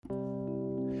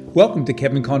Welcome to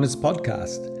Kevin Conner's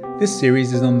podcast. This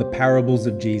series is on the parables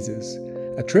of Jesus.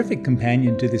 A terrific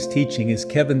companion to this teaching is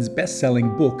Kevin's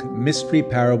best-selling book, Mystery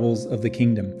Parables of the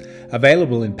Kingdom,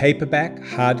 available in paperback,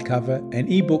 hardcover, and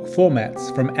ebook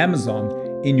formats from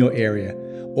Amazon in your area,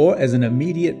 or as an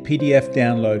immediate PDF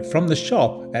download from the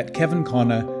shop at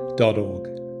kevinconner.org.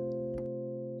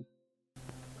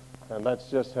 And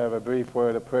let's just have a brief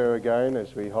word of prayer again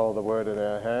as we hold the word in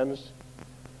our hands.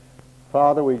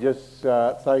 Father, we just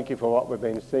thank you for what we've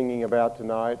been singing about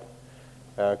tonight.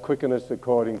 Quicken us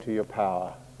according to your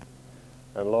power.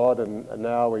 And Lord, and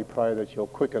now we pray that you'll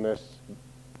quicken us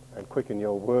and quicken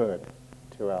your word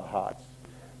to our hearts.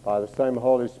 By the same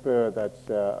Holy Spirit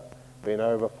that's been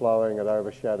overflowing and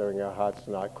overshadowing our hearts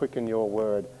tonight, quicken your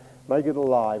word. Make it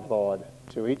alive, Lord,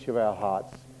 to each of our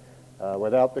hearts.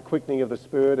 Without the quickening of the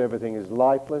Spirit, everything is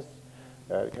lifeless.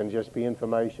 It can just be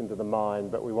information to the mind,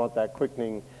 but we want that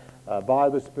quickening by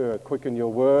the Spirit. Quicken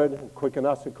your word, and quicken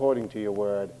us according to your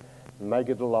word, and make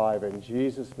it alive in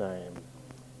Jesus' name.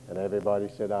 And everybody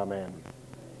said amen.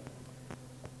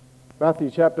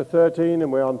 Matthew chapter 13, and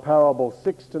we're on parable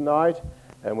 6 tonight,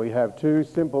 and we have two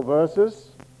simple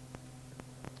verses.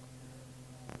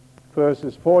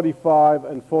 Verses 45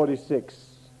 and 46.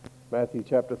 Matthew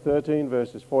chapter 13,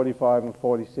 verses 45 and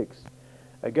 46.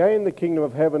 Again, the kingdom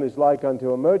of heaven is like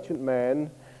unto a merchant man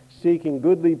seeking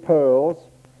goodly pearls,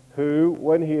 who,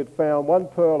 when he had found one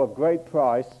pearl of great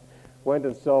price, went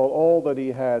and sold all that he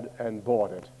had and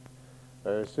bought it.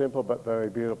 Very simple but very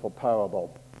beautiful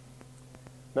parable.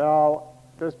 Now,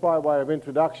 just by way of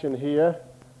introduction here,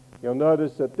 you'll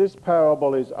notice that this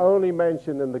parable is only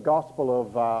mentioned in the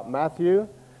Gospel of Matthew.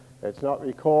 It's not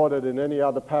recorded in any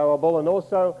other parable, and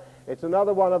also it's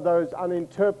another one of those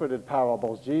uninterpreted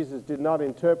parables. Jesus did not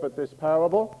interpret this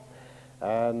parable,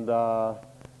 and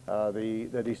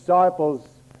the disciples,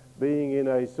 being in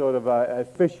a sort of a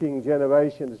fishing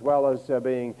generation, as well as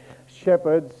being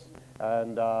shepherds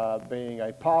and being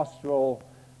a pastoral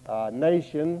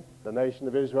nation, the nation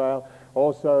of Israel,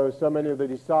 also so many of the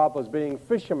disciples being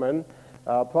fishermen,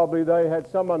 probably they had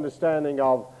some understanding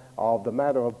of the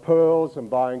matter of pearls and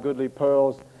buying goodly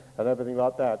pearls and everything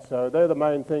like that. So they're the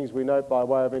main things we note by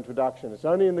way of introduction. It's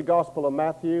only in the Gospel of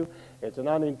Matthew. It's an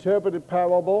uninterpreted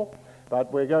parable,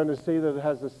 but we're going to see that it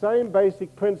has the same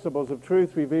basic principles of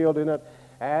truth revealed in it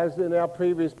as in our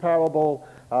previous parable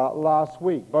last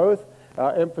week, both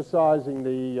emphasizing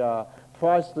the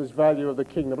priceless value of the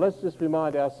kingdom. Let's just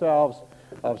remind ourselves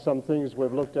of some things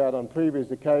we've looked at on previous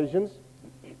occasions.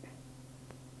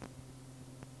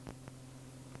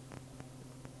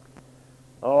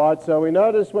 All right, so we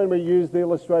notice when we use the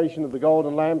illustration of the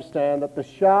golden lampstand that the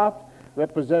shaft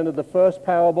represented the first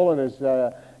parable, and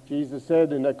as Jesus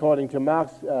said, according to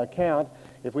Mark's account,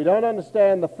 if we don't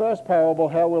understand the first parable,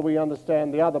 how will we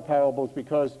understand the other parables?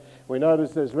 Because we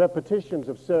notice there's repetitions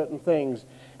of certain things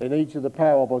in each of the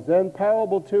parables. Then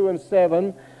parable 2 and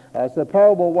 7, so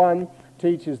parable 1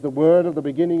 teaches the word of the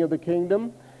beginning of the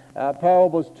kingdom.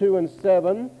 Parables 2 and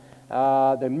 7,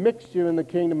 the mixture in the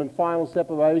kingdom and final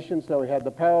separation. So we had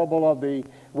the parable of the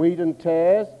wheat and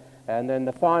tares, and then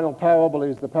the final parable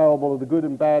is the parable of the good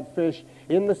and bad fish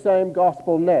in the same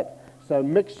gospel net. So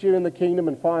mixture in the kingdom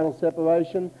and final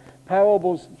separation.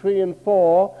 Parables 3 and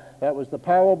 4, that was the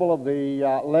parable of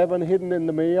the leaven hidden in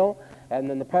the meal, and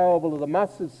then the parable of the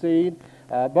mustard seed.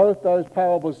 Both those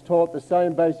parables taught the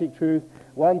same basic truth.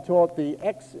 One taught the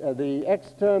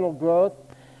external growth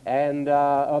and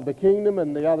of the kingdom,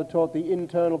 and the other taught the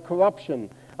internal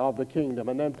corruption of the kingdom.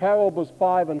 And then parables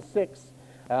 5 and 6,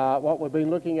 what we've been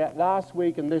looking at last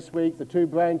week and this week, the two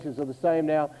branches are the same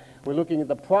now. We're looking at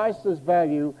the priceless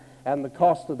value and the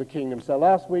cost of the kingdom. So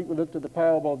last week we looked at the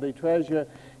parable of the treasure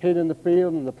hid in the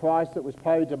field and the price that was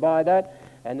paid to buy that.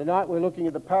 And tonight we're looking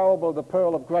at the parable of the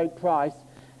pearl of great price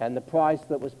and the price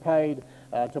that was paid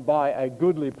to buy a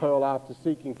goodly pearl after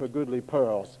seeking for goodly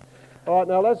pearls. All right,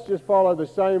 now let's just follow the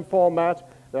same format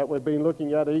that we've been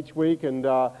looking at each week, and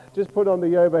just put on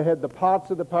the overhead the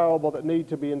parts of the parable that need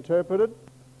to be interpreted.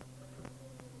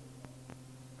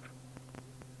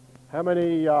 How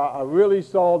many are really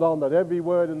sold on that every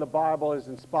word in the Bible is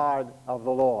inspired of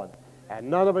the Lord, and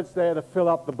none of it's there to fill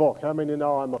up the book? How many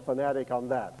know I'm a fanatic on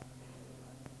that?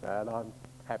 And I'm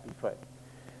happy for it.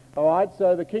 All right,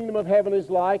 so the kingdom of heaven is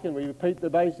like, and we repeat the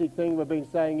basic thing we've been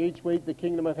saying each week, the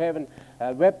kingdom of heaven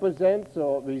represents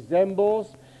or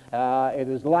resembles, it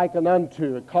is like an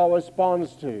unto, it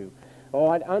corresponds to. All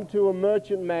right, unto a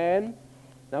merchant man.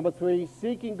 Number 3,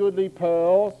 seeking goodly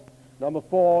pearls. Number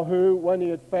 4, who, when he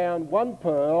had found one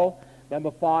pearl.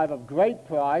 Number 5, of great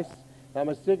price.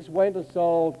 Number 6, went and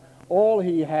sold all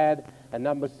he had and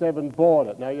number 7, bought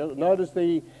it. Now you'll notice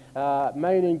the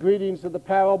main ingredients of the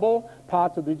parable,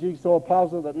 parts of the jigsaw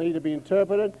puzzle that need to be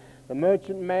interpreted: the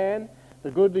merchant man,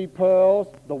 the goodly pearls,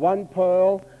 the one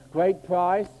pearl, great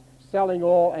price, selling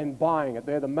all, and buying it.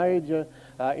 They're the major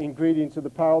ingredients of the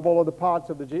parable, or the parts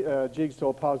of the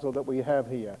jigsaw puzzle that we have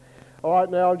here. All right,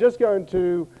 now I'm just going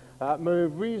to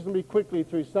move reasonably quickly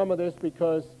through some of this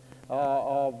because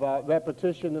of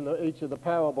repetition in each of the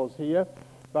parables here.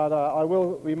 But I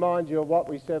will remind you of what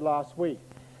we said last week,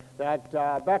 that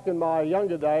back in my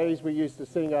younger days we used to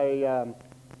sing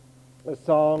a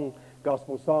song,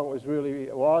 gospel song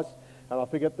it was, and I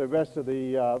forget the rest of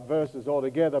the verses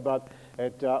altogether, but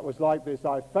it was like this: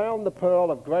 I found the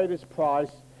pearl of greatest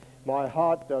price, my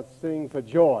heart doth sing for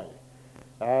joy.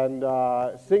 And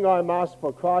sing I must,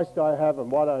 for Christ I have,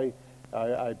 and what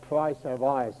a price have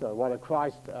I, so what a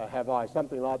Christ have I,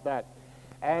 something like that.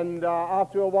 And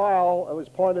after a while, it was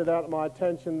pointed out to my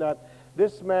attention that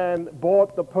this man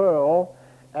bought the pearl,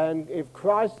 and if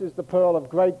Christ is the pearl of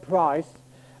great price,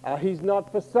 he's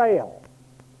not for sale.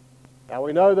 Now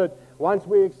we know that once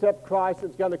we accept Christ,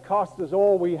 it's going to cost us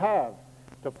all we have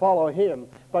to follow him,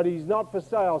 but he's not for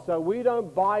sale, so we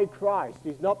don't buy Christ.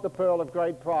 He's not the pearl of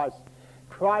great price.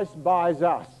 Christ buys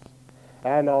us.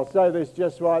 And I'll say this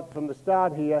just right from the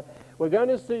start here. We're going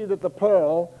to see that the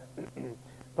pearl,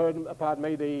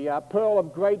 the pearl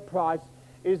of great price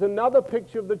is another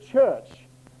picture of the church,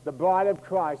 the bride of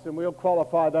Christ, and we'll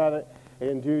qualify that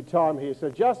in due time here. So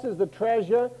just as the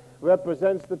treasure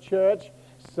represents the church,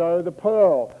 so the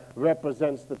pearl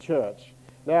represents the church.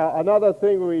 Now, another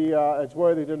thing it's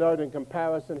worthy to note in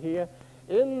comparison here,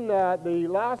 in the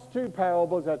last 2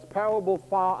 parables, that's parable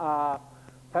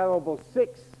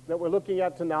 6 that we're looking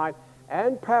at tonight,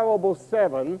 and parable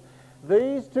 7,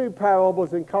 these 2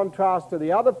 parables, in contrast to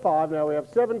the other 5, now we have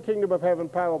 7 kingdom of heaven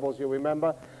parables, you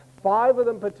remember, 5 of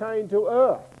them pertain to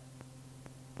earth,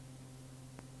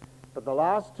 but the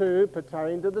last 2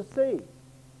 pertain to the sea.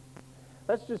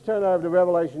 Let's just turn over to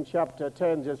Revelation chapter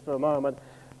 10 just for a moment.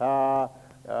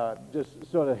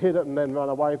 Just sort of hit it and then run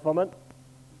away from it.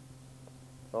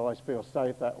 I always feel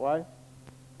safe that way.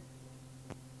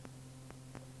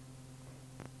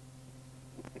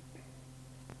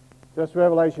 Just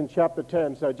Revelation chapter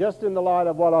 10. So just in the light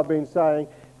of what I've been saying,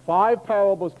 5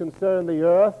 parables concern the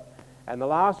earth, and the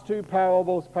last 2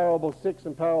 parables, parable 6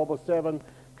 and parable 7,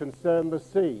 concern the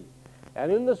sea.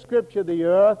 And in the scripture, the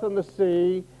earth and the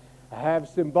sea have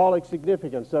symbolic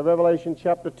significance. So Revelation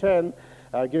chapter 10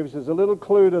 gives us a little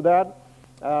clue to that,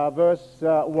 verse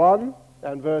 1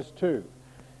 and verse 2.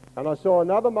 And I saw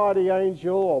another mighty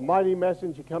angel, or mighty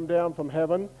messenger, come down from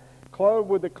heaven, clothed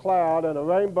with a cloud, and a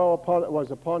rainbow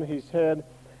was upon his head,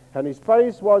 and his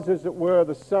face was as it were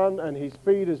the sun, and his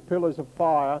feet as pillars of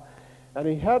fire. And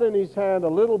he had in his hand a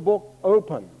little book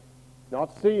open,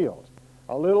 not sealed,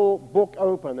 a little book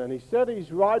open, and he set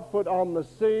his right foot on the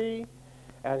sea,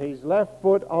 and his left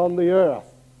foot on the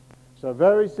earth. So a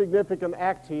very significant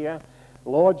act here.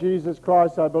 Lord Jesus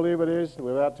Christ, I believe it is,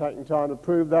 without taking time to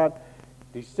prove that,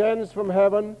 descends from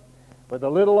heaven with a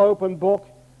little open book,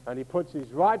 and he puts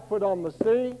his right foot on the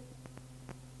sea,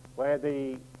 where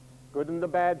the good and the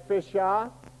bad fish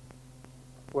are,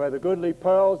 where the goodly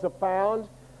pearls are found,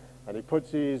 and he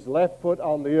puts his left foot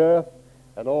on the earth,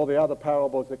 and all the other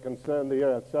parables that concern the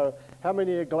earth. So how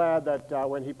many are glad that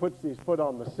when he puts his foot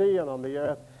on the sea and on the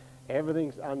earth,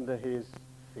 everything's under his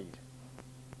feet?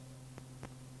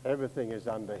 Everything is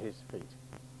under his feet.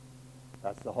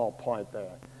 That's the whole point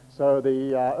there. So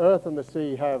the earth and the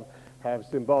sea have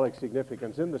symbolic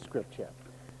significance in the scripture.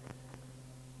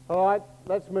 All right,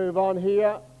 let's move on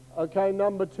here. Okay,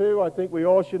 number 2, I think we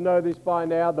all should know this by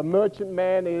now. The merchant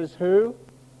man is who?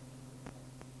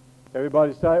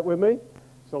 Everybody say it with me.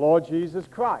 It's the Lord Jesus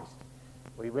Christ.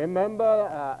 We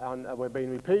remember, and we've been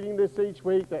repeating this each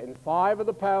week, that in 5 of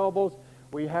the parables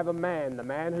we have a man. The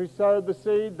man who sowed the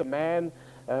seed, the man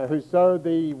who sowed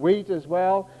the wheat as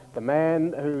well, the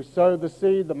man who sowed the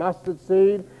seed, the mustard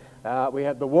seed. We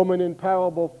have the woman in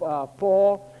parable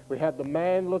 4. We have the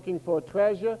man looking for a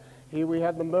treasure. Here we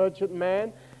have the merchant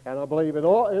man. And I believe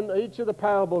in each of the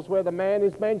parables where the man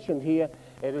is mentioned here,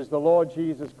 it is the Lord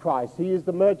Jesus Christ. He is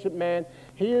the merchant man.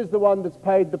 He is the one that's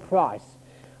paid the price.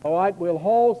 All right, we'll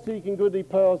hold seeking goodly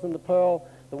pearls and the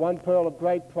one pearl of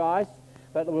great price.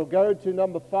 But we'll go to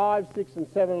number 5, 6, and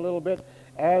 7 a little bit.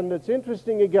 And it's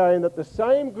interesting again that the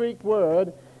same Greek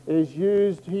word is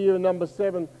used here in number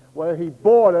 7 where he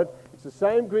bought it. It's the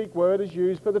same Greek word is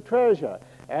used for the treasure,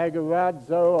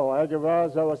 agarazo or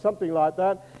agarazo or something like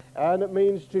that. And it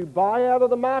means to buy out of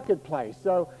the marketplace.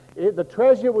 So the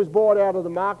treasure was bought out of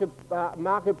the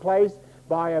marketplace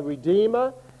by a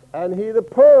redeemer, And here the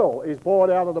pearl is bought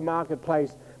out of the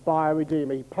marketplace by a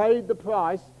redeemer. He paid the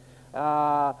price.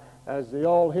 As the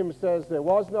old hymn says, there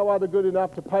was no other good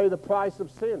enough to pay the price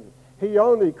of sin. He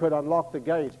only could unlock the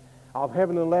gate of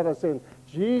heaven and let us in.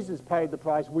 Jesus paid the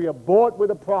price. We are bought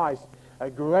with a price, a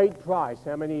great price.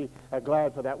 How many are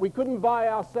glad for that? We couldn't buy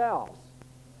ourselves.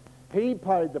 He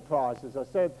paid the price. As I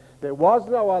said, there was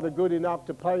no other good enough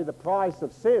to pay the price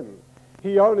of sin.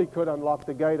 He only could unlock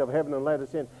the gate of heaven and let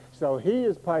us in. So he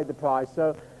has paid the price.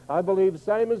 So I believe,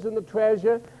 same as in the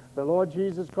treasure, the Lord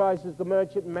Jesus Christ is the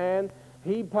merchant man.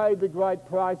 He paid the great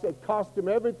price. It cost him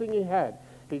everything he had.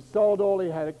 He sold all he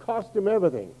had. It cost him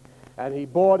everything. And he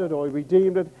bought it or he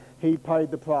redeemed it. He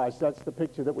paid the price. That's the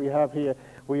picture that we have here.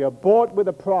 We are bought with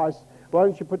a price. Why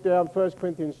don't you put down 1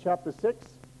 Corinthians chapter 6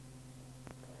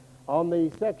 on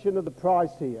the section of the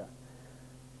price here.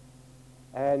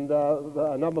 And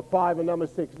number 5 and number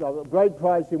 6. The great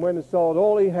price, he went and sold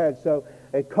all he had. So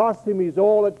it cost him his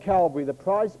all at Calvary. The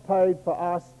price paid for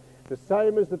us, the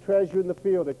same as the treasure in the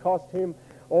field. It cost him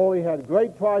all he had.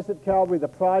 Great price at Calvary, the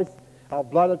price of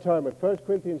blood atonement. 1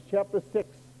 Corinthians chapter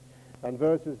 6 and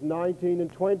verses 19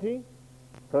 and 20.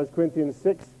 1 Corinthians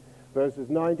 6, verses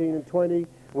 19 and 20.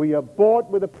 We are bought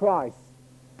with a price,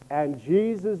 and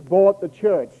Jesus bought the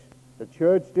church. The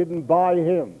church didn't buy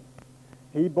him.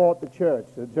 He bought the church.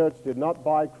 The church did not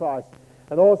buy Christ.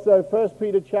 And also 1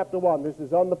 Peter chapter 1. This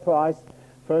is on the price.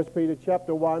 1 Peter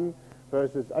chapter 1,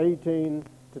 verses 18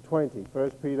 to 20.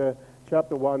 1 Peter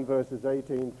chapter 1, verses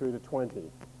 18 through to 20.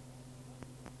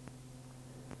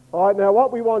 All right, now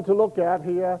what we want to look at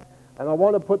here, and I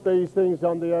want to put these things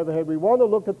on the overhead. We want to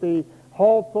look at the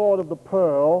whole thought of the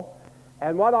pearl.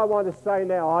 And what I want to say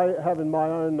now, I have in my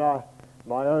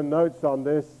own notes on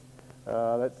this.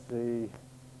 Let's see.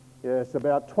 Yes,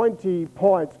 about 20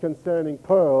 points concerning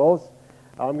pearls.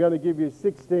 I'm going to give you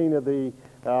 16 of the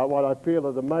what I feel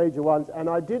are the major ones. And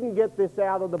I didn't get this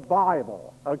out of the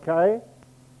Bible, okay?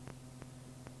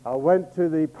 I went to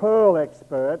the pearl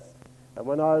experts, and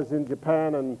when I was in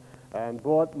Japan and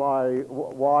bought my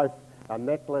wife a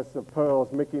necklace of pearls,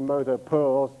 Mikimoto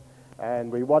pearls,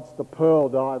 and we watched the pearl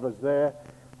divers there,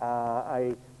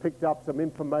 I picked up some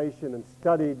information and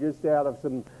studied just out of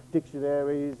some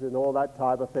dictionaries and all that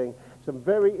type of thing. Some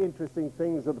very interesting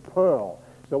things of the pearl.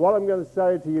 So what I'm going to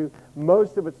say to you,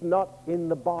 most of it's not in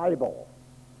the Bible.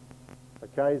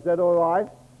 Okay, is that all right?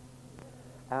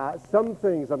 Some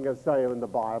things I'm going to say are in the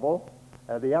Bible.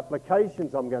 The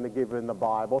applications I'm going to give are in the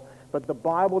Bible. But the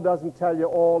Bible doesn't tell you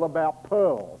all about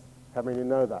pearls. How many of you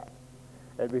know that?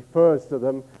 It refers to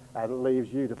them and it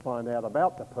leaves you to find out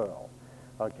about the pearl.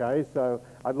 Okay, so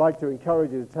I'd like to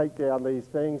encourage you to take down these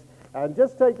things and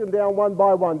just take them down one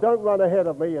by one. Don't run ahead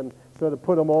of me and sort of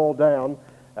put them all down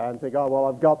and think, oh, well,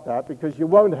 I've got that, because you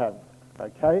won't have.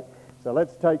 Okay, so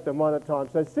let's take them one at a time.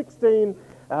 So 16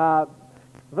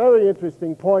 very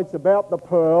interesting points about the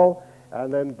pearl,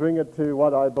 and then bring it to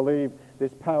what I believe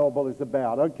this parable is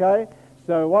about. Okay,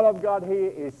 so what I've got here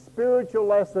is spiritual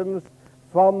lessons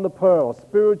from the pearl.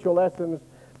 Spiritual lessons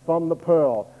from the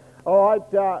pearl. All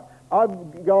right,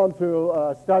 I've gone through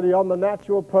a study on the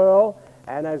natural pearl,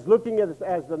 and as looking at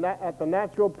the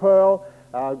natural pearl,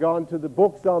 I've gone to the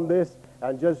books on this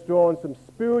and just drawn some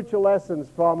spiritual lessons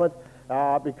from it,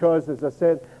 because, as I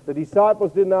said, the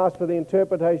disciples didn't ask for the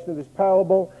interpretation of this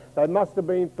parable. They must have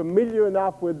been familiar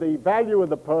enough with the value of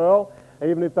the pearl,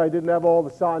 even if they didn't have all the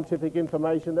scientific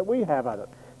information that we have on it.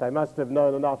 They must have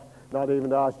known enough not even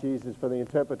to ask Jesus for the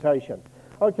interpretation.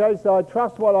 Okay, so I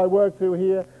trust what I work through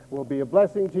here will be a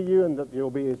blessing to you, and that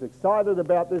you'll be as excited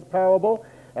about this parable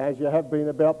as you have been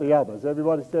about the others.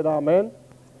 Everybody said amen?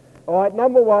 All right,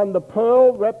 number one, the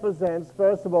pearl represents,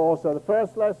 first of all, so the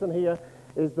first lesson here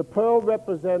is the pearl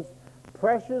represents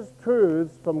precious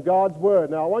truths from God's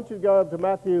Word. Now, I want you to go over to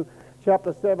Matthew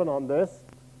chapter 7 on this.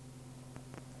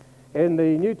 In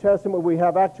the New Testament, we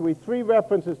have actually 3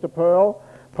 references to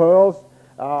pearls,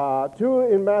 2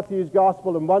 in Matthew's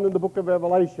Gospel and 1 in the book of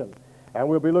Revelation. And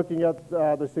we'll be looking at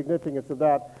the significance of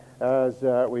that as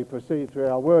we proceed through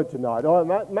our word tonight. All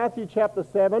right, Matthew chapter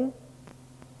 7.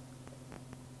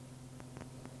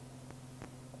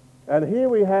 And here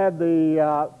we had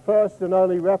the first and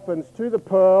only reference to the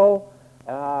pearl.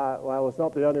 Well, it's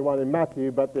not the only one in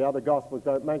Matthew, but the other Gospels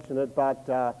don't mention it,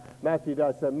 but Matthew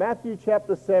does. So Matthew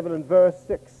chapter 7 and verse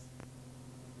 6.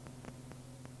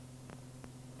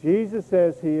 Jesus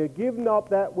says here, "Give not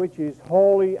that which is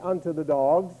holy unto the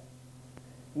dogs,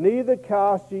 neither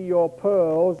cast ye your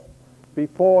pearls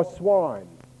before swine,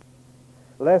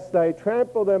 lest they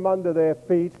trample them under their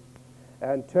feet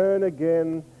and turn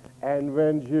again and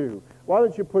rend you." Why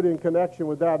don't you put in connection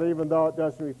with that, even though it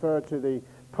doesn't refer to the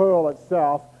pearl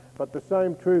itself, but the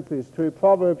same truth is true.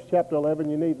 Proverbs chapter 11,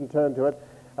 you needn't turn to it.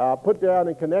 Put down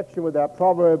in connection with that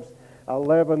Proverbs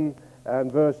 11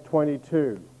 and verse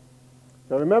 22.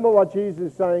 So remember what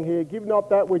Jesus is saying here, give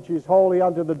not that which is holy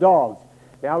unto the dogs.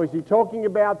 Now, is he talking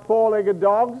about four-legged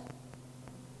dogs?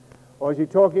 Or is he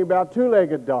talking about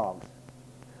two-legged dogs?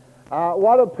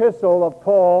 What epistle of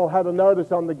Paul had a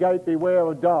notice on the gate, beware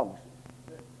of dogs?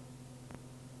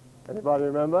 Anybody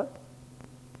remember?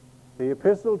 The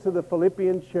epistle to the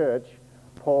Philippian church,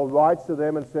 Paul writes to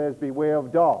them and says, beware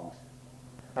of dogs.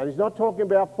 And he's not talking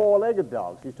about four-legged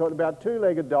dogs. He's talking about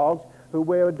two-legged dogs who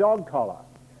wear a dog collar.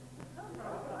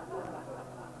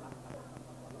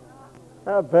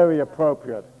 Very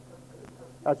appropriate.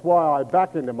 That's why I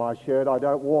back into my shirt. I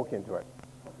don't walk into it.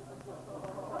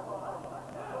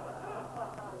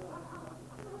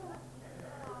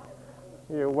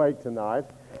 You're awake tonight.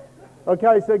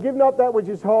 Okay, so give not that which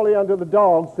is holy unto the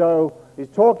dogs. So he's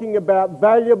talking about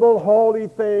valuable, holy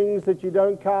things that you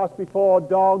don't cast before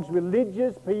dogs,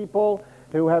 religious people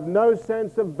who have no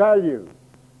sense of value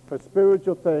for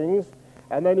spiritual things.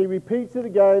 And then he repeats it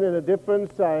again in a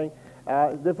different way,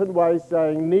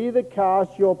 saying, neither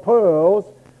cast your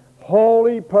pearls,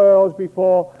 holy pearls,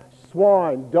 before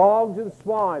swine. Dogs and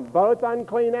swine, both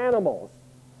unclean animals.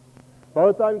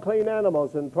 Both unclean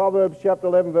animals. In Proverbs chapter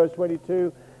 11, verse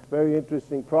 22, very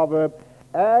interesting proverb,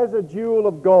 as a jewel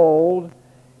of gold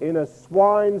in a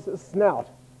swine's snout,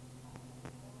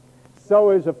 so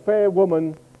is a fair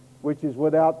woman which is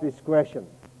without discretion.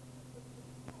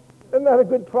 Isn't that a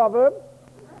good proverb?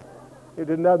 You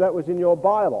didn't know that was in your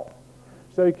Bible.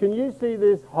 So can you see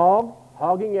this hog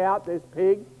hogging out this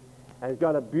pig, and it's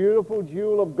got a beautiful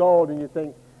jewel of gold, and you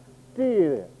think,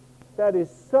 dear, that is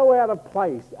so out of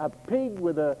place, a pig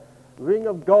with a ring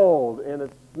of gold in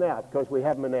its snout, because we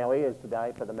have them in our ears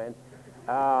today for the men.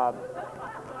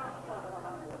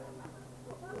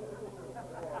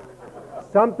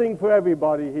 Something for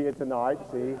everybody here tonight,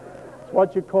 see. It's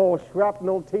what you call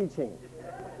shrapnel teaching.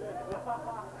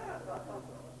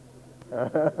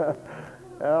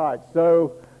 All right,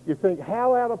 so you think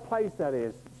how out of place that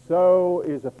is. So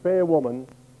is a fair woman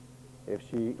if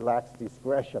she lacks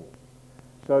discretion.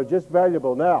 So just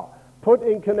valuable. Now, put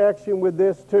in connection with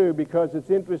this too, because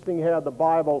it's interesting how the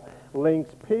Bible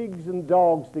links pigs and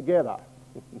dogs together.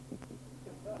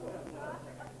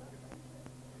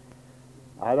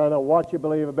 I don't know what you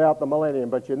believe about the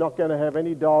millennium, but you're not going to have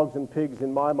any dogs and pigs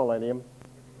in my millennium.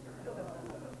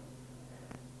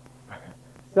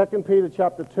 2 Peter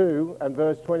chapter 2 and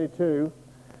verse 22,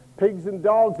 pigs and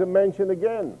dogs are mentioned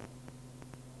again.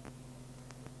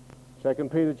 2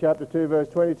 Peter chapter 2 verse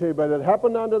 22, but it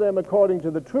happened unto them according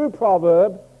to the true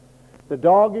proverb, the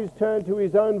dog is turned to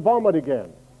his own vomit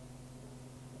again.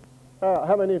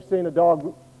 How many have seen a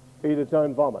dog eat its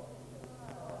own vomit?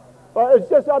 Well, it's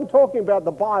just, I'm talking about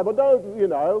the Bible.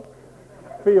 Don't,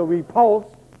 feel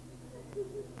repulsed,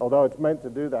 although it's meant to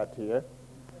do that to you.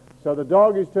 So the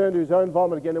dog is turned to his own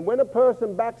vomit again. And when a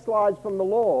person backslides from the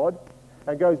Lord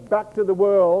and goes back to the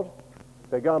world,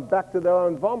 they're going back to their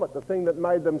own vomit, the thing that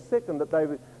made them sick and that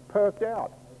they've perked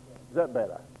out. Is that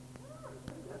better?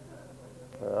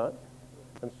 All right?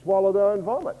 And swallow their own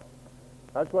vomit.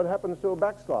 That's what happens to a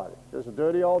backslider. Just a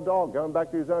dirty old dog going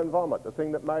back to his own vomit. The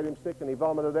thing that made him sick and he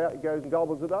vomited out, he goes and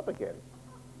gobbles it up again.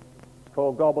 It's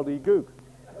called gobbledygook.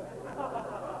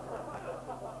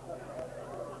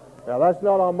 Now, that's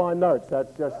not on my notes.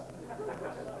 That's just,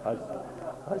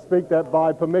 I speak that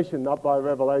by permission, not by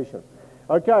revelation.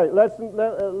 Okay, listen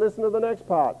to the next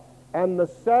part. And the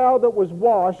sow that was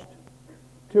washed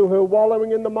to her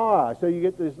wallowing in the mire. So you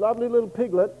get this lovely little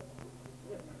piglet,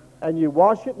 and you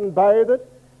wash it and bathe it,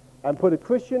 and put a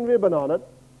Christian ribbon on it,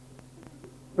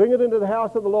 bring it into the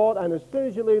house of the Lord, and as soon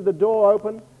as you leave the door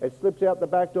open, it slips out the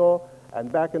back door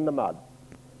and back in the mud.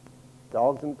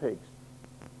 Dogs and pigs.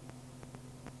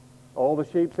 All the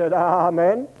sheep said,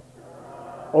 amen.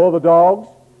 All the dogs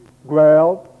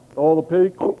growled. All the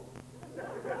pigs.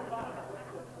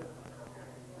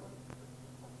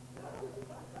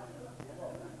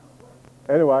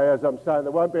 Anyway, as I'm saying,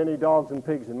 there won't be any dogs and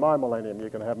pigs in my millennium. You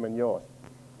can have them in yours.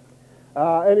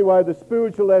 Anyway, the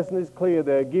spiritual lesson is clear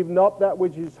there. Give not that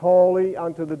which is holy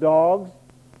unto the dogs,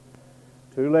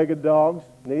 two-legged dogs.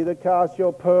 Neither cast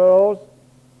your pearls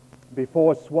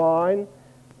before swine,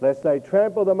 lest they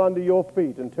trample them under your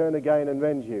feet and turn again and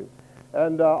rend you.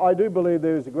 And I do believe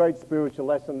there is a great spiritual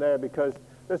lesson there, because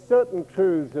there's certain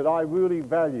truths that I really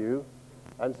value,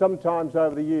 and sometimes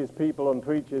over the years people and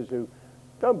preachers who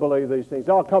don't believe these things,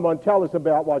 oh, come on, tell us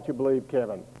about what you believe,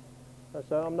 Kevin. I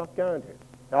said, I'm not going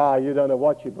to. You don't know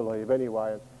what you believe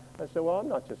anyway. And I said, well, I'm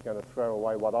not just going to throw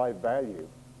away what I value.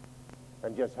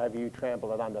 and just have you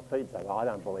trample it under feet and say, "Well, I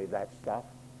don't believe that stuff."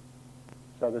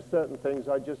 So there's certain things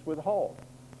I just withhold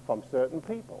from certain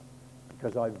people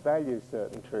because I value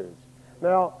certain truths.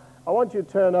 Now, I want you to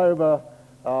turn over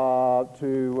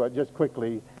to just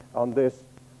quickly on this,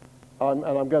 and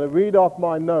I'm going to read off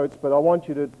my notes, but I want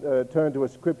you to turn to a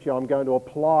scripture I'm going to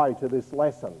apply to this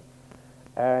lesson,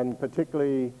 and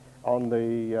particularly on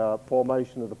the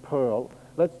formation of the pearl.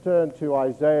 Let's turn to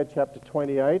Isaiah chapter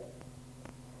 28.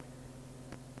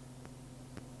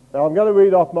 Now, I'm going to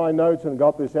read off my notes and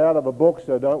got this out of a book,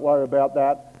 so don't worry about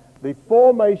that. The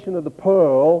formation of the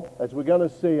pearl, as we're going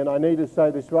to see, and I need to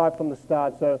say this right from the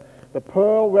start, so the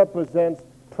pearl represents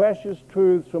precious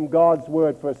truths from God's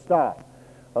Word for a start.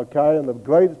 Okay, and the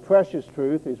greatest precious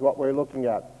truth is what we're looking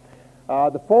at.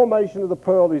 The formation of the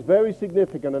pearl is very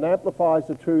significant and amplifies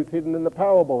the truth hidden in the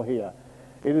parable here.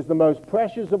 It is the most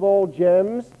precious of all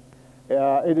gems.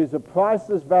 It is of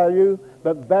priceless value,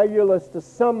 but valueless to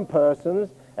some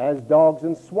persons as dogs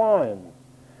and swine.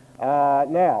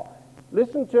 Now,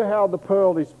 listen to how the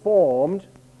pearl is formed,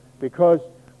 because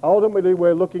ultimately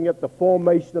we're looking at the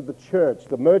formation of the church.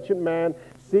 The merchantman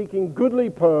seeking goodly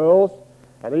pearls,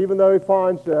 and even though he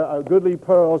finds goodly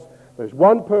pearls, there's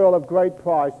one pearl of great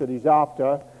price that he's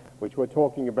after, which we're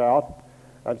talking about.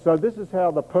 And so this is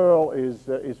how the pearl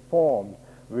is formed,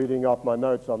 reading off my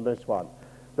notes on this one.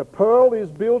 The pearl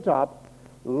is built up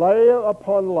layer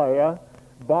upon layer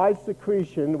by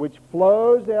secretion, which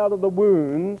flows out of the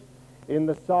wound in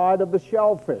the side of the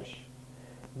shellfish.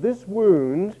 This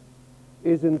wound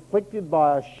is inflicted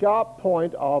by a sharp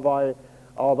point of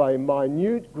a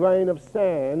minute grain of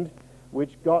sand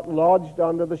which got lodged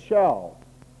under the shell.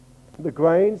 The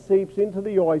grain seeps into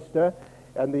the oyster,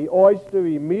 and the oyster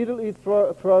immediately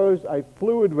throws a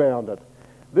fluid round it.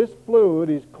 This fluid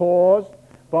is caused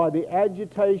by the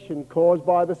agitation caused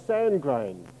by the sand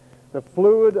grain. The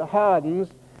fluid hardens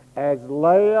as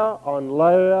layer on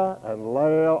layer and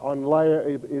layer on layer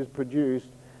is produced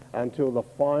until the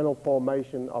final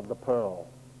formation of the pearl.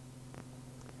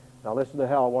 Now listen to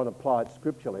how I want to apply it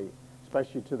scripturally,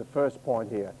 especially to the first point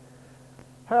here.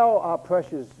 How are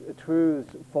precious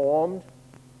truths formed?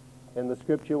 In the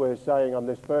scripture we're saying on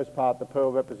this first part, the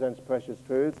pearl represents precious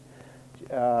truths.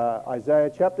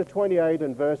 Isaiah chapter 28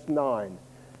 and verse 9.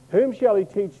 Whom shall he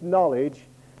teach knowledge,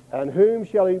 and whom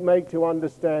shall he make to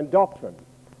understand doctrine?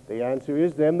 The answer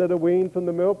is them that are weaned from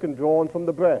the milk and drawn from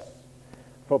the breasts.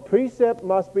 For precept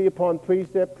must be upon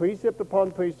precept, precept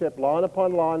upon precept, line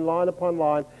upon line, line upon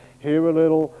line, here a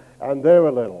little and there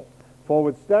a little. For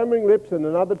with stammering lips and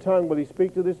another tongue will he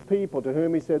speak to this people, to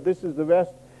whom he said, this is the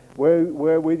rest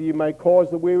wherewith you may cause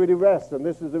the weary to rest, and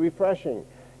this is the refreshing.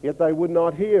 Yet they would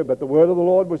not hear, but the word of the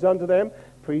Lord was unto them,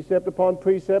 precept upon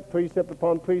precept, precept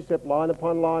upon precept, line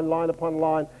upon line, line upon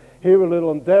line, here a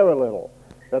little and there a little,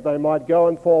 that they might go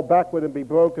and fall backward and be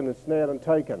broken and snared and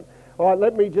taken. All right,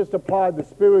 let me just apply the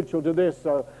spiritual to this.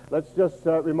 So let's just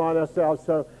remind ourselves.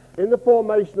 So in the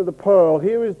formation of the pearl,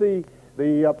 here is the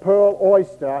pearl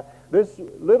oyster. This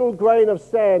little grain of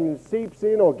sand seeps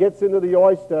in or gets into the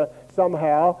oyster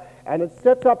somehow, and it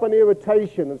sets up an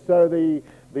irritation. And so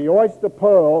the oyster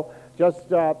pearl just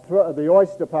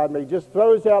just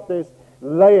throws out this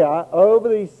layer over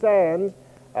these sands,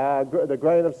 the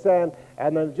grain of sand,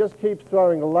 and then it just keeps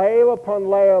throwing layer upon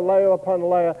layer, layer upon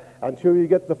layer, until you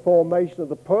get the formation of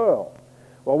the pearl.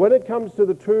 Well, when it comes to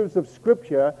the truths of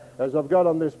Scripture, as I've got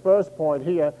on this first point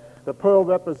here, the pearl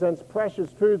represents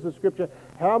precious truths of Scripture.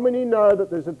 How many know that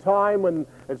there's a time when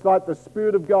it's like the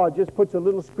Spirit of God just puts a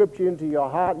little Scripture into your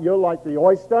heart? You're like the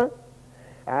oyster,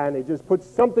 and it just puts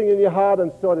something in your heart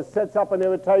and sort of sets up an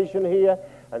irritation here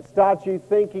and starts you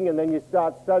thinking, and then you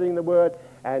start studying the Word,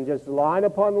 and just line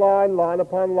upon line, line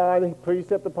upon line,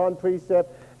 precept upon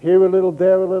precept, here a little,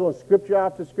 there a little, Scripture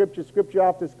after Scripture, Scripture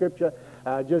after Scripture,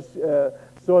 just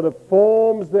sort of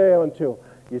forms there until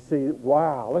you see,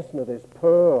 wow, listen to this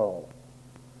pearl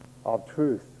of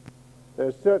truth.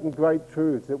 There's certain great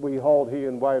truths that we hold here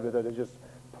in Waverley that are just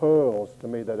pearls to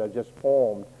me, that are just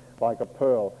formed like a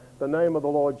pearl. The name of the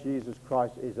Lord Jesus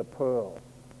Christ is a pearl.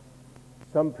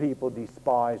 Some people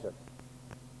despise it.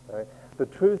 Right? The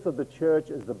truth of the church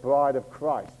is the bride of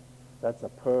Christ. That's a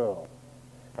pearl.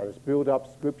 And it's built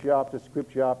up Scripture after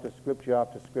Scripture after Scripture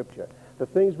after Scripture. The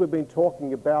things we've been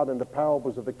talking about in the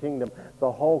parables of the kingdom,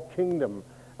 the whole kingdom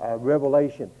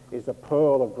revelation is a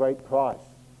pearl of great price.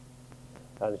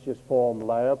 And it's just formed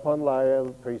layer upon layer,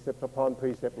 precept upon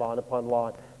precept, line upon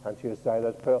line, until you say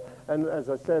that's pearl. And as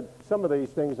I said, some of these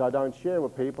things I don't share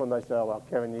with people, and they say, oh, well,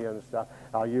 Kevin, you and stuff,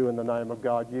 oh, you in the name of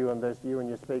God, you and this, you and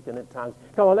you're speaking in tongues.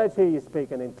 Come on, let's hear you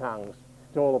speaking in tongues.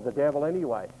 It's all of the devil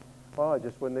anyway. Well, I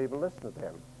just wouldn't even listen to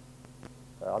them.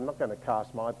 I'm not going to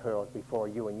cast my pearls before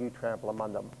you and you trample them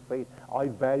under feet. I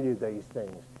value these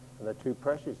things. And they're too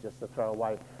precious just to throw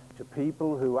away to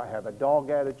people who have a dog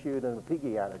attitude and a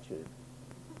piggy attitude.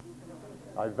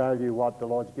 I value what the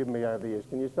Lord's given me over the years.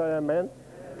 Can you say amen?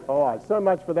 All right, so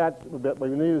much for that. We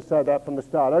need to say that from the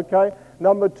start. Okay,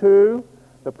 number 2,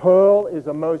 the pearl is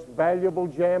the most valuable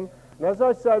gem. And as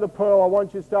I say the pearl, I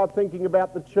want you to start thinking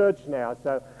about the church now.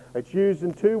 So it's used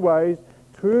in 2 ways.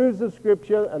 Truths of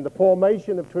Scripture, and the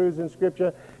formation of truths in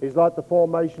Scripture is like the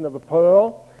formation of a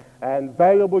pearl. And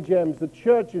valuable gems. The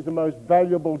church is the most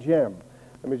valuable gem.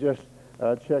 Let me just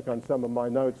check on some of my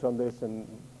notes on this and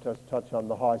just touch on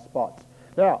the high spots.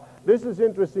 Now, this is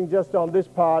interesting just on this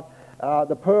part.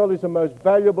 The pearl is the most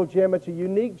valuable gem. It's a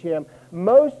unique gem.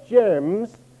 Most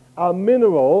gems are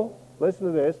mineral. Listen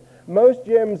to this. Most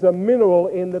gems are mineral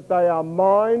in that they are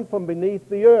mined from beneath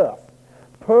the earth.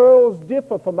 Pearls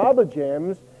differ from other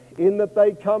gems in that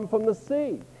they come from the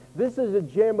sea. This is a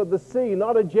gem of the sea,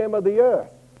 not a gem of the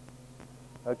earth.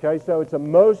 Okay, so it's a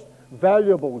most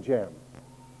valuable gem.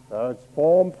 It's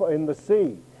formed in the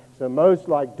sea. So most,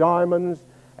 like diamonds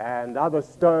and other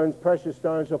stones, precious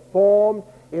stones, are formed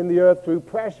in the earth through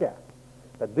pressure.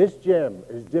 But this gem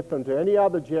is different to any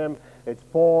other gem. It's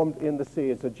formed in the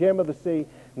sea. It's a gem of the sea,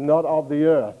 not of the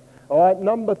earth. All right,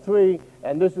 number 3,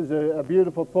 and this is a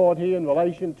beautiful thought here in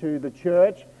relation to the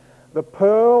church. The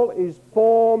pearl is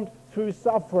formed through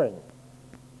suffering.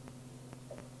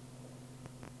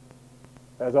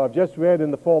 As I've just read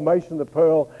in the formation of the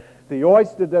pearl, the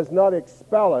oyster does not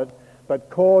expel it, but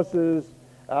causes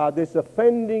this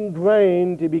offending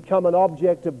grain to become an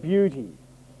object of beauty.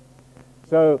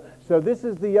 So this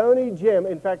is the only gem,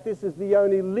 in fact, this is the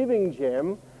only living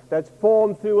gem that's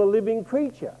formed through a living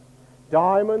creature.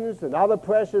 Diamonds and other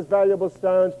precious, valuable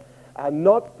stones are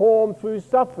not formed through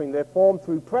suffering. They're formed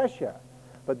through pressure.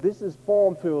 But this is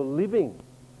formed through a living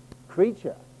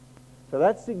creature. So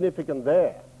that's significant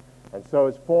there. And so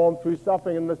it's formed through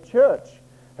suffering. And the church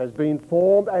has been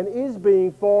formed and is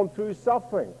being formed through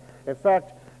suffering. In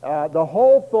fact, the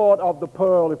whole thought of the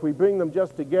pearl, if we bring them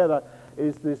just together,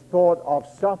 is this thought of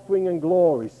suffering and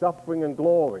glory, suffering and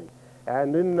glory.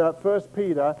 And in 1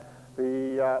 Peter,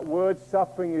 the word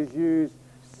suffering is used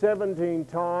 17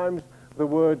 times. The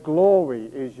word glory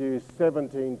is used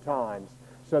 17 times.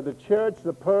 So the church,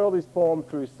 the pearl, is formed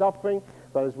through suffering.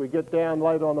 But as we get down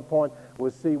later on the point,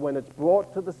 we'll see when it's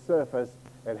brought to the surface,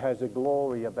 it has a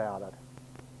glory about it.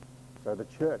 So the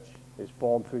church is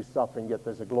formed through suffering, yet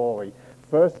there's a glory.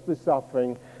 First the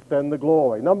suffering, then the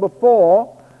glory. Number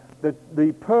 4,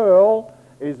 the pearl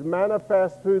is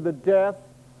manifest through the death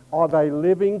of a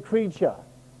living creature.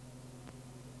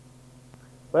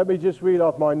 Let me just read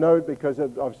off my note because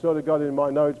I've sort of got it in my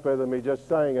notes better than me just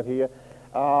saying it here.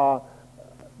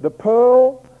 The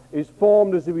pearl is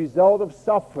formed as a result of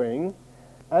suffering,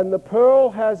 and the pearl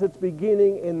has its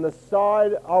beginning in the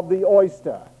side of the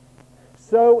oyster.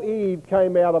 So Eve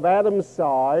came out of Adam's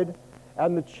side,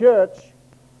 and the church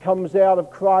comes out of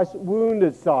Christ's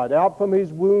wounded side. Out from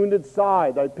his wounded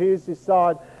side, they pierced his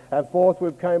side, and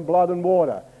forthwith came blood and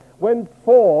water. When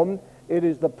formed, it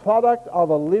is the product of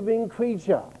a living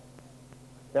creature.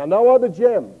 Now, no other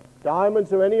gem,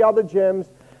 diamonds or any other gems,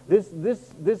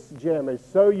 this gem is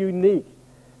so unique.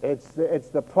 It's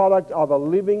the product of a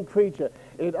living creature.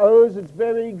 It owes its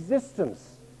very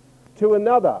existence to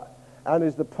another and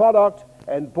is the product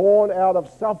and born out of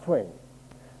suffering.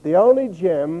 The only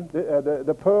gem,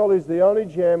 the pearl is the only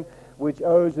gem which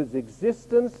owes its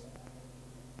existence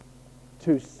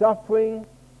to suffering,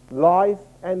 life,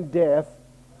 and death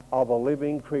of a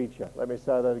living creature. Let me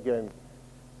say that again.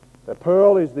 The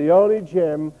pearl is the only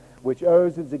gem which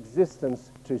owes its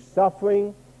existence to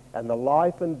suffering and the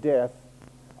life and death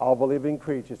of a living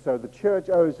creature. So the church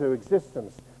owes her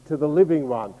existence to the living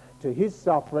one, to his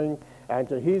suffering and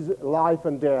to his life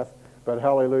and death, but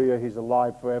hallelujah, he's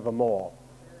alive forevermore.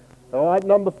 All right,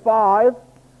 number 5,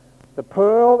 the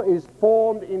pearl is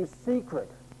formed in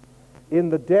secret in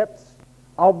the depths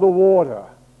of the water.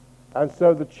 And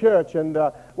so the church, and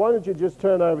why don't you just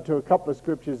turn over to a couple of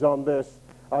scriptures on this.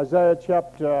 Isaiah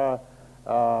chapter,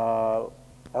 I'll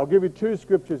give you 2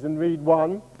 scriptures and read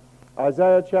one.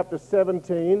 Isaiah chapter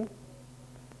 17,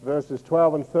 verses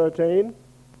 12 and 13.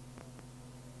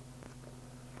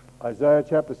 Isaiah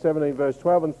chapter 17, verse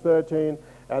 12 and 13.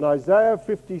 And Isaiah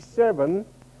 57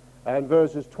 and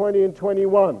verses 20 and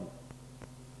 21.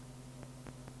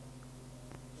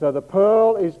 So the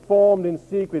pearl is formed in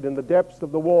secret in the depths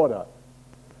of the water,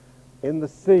 in the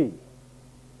sea.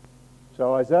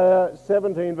 So Isaiah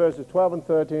 17 verses 12 and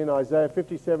 13, Isaiah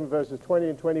 57 verses 20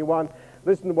 and 21.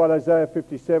 Listen to what Isaiah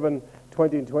 57,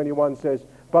 20 and 21 says.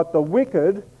 But the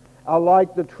wicked are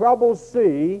like the troubled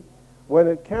sea when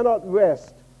it cannot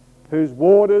rest, whose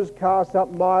waters cast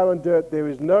up mire and dirt. There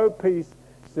is no peace,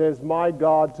 says my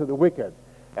God, to the wicked.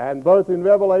 And both in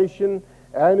Revelation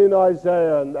and in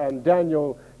Isaiah and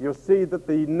Daniel, you'll see that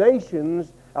the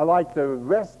nations are like the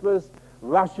restless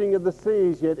rushing of the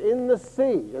seas. Yet in the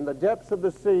sea, in the depths of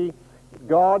the sea,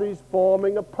 God is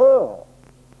forming a pearl.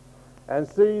 And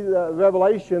see,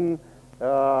 Revelation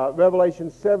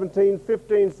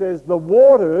 17:15 says, the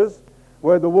waters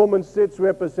where the woman sits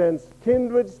represents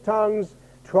kindreds, tongues,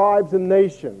 tribes, and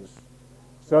nations.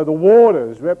 So the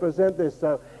waters represent this.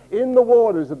 So in the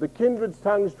waters of the kindreds,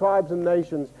 tongues, tribes, and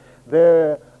nations,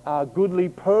 there are goodly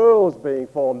pearls being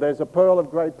formed. There's a pearl of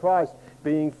great price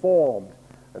being formed.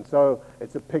 And so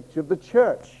it's a picture of the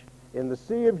church. In the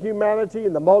sea of humanity,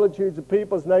 in the multitudes of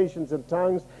peoples, nations, and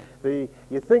tongues,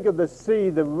 you think of the sea,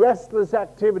 the restless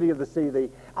activity of the sea, the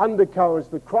undercurrents,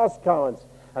 the cross currents,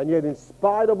 and yet in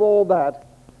spite of all that,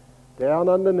 down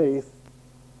underneath,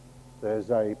 there's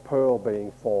a pearl being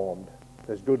formed.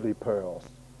 There's goodly pearls.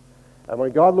 And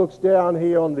when God looks down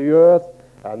here on the earth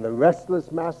and the restless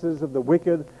masses of the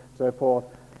wicked, so forth,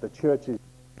 the church is...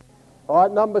 All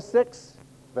right, number 6.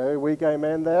 Very weak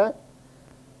amen there.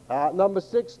 Number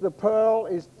 6, the pearl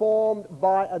is formed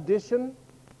by addition.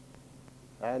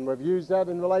 And we've used that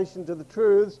in relation to the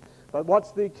truths. But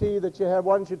what's the key that you have?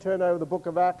 Why don't you turn over the book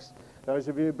of Acts? Those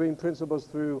of you who've been principals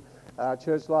through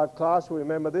church life class will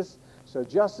remember this. So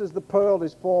just as the pearl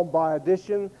is formed by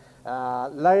addition,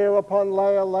 layer upon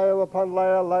layer, layer upon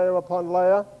layer, layer upon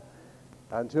layer,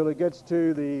 until it gets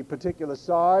to the particular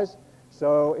size.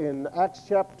 So in Acts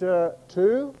chapter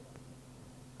 2,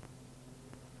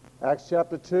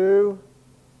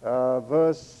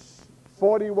 verse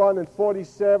 41 and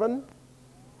 47,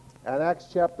 and Acts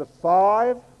chapter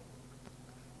 5,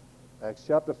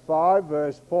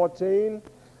 verse 14,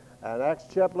 and Acts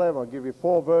chapter 11. I'll give you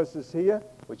 4 verses here,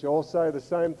 which all say the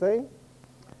same thing.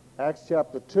 Acts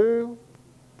chapter 2,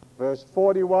 verse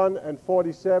 41 and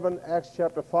 47, Acts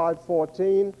chapter 5,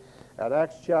 14, and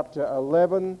Acts chapter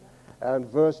 11 and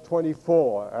verse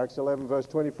 24. Acts 11, verse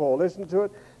 24. Listen to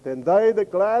it. Then they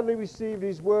that gladly received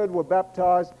his word were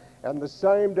baptized, and the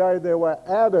same day there were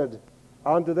added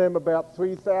unto them about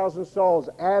 3,000 souls,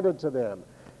 added to them.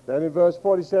 Then in verse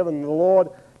 47, the Lord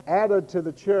added to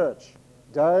the church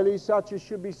daily such as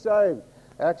should be saved.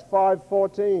 Acts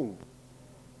 5:14.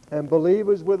 And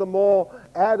believers were the more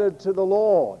added to the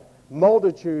Lord,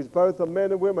 multitudes both of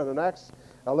men and women. And Acts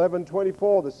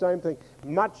 11:24, the same thing.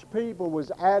 Much people was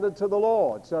added to the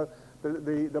Lord. So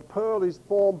the pearl is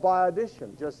formed by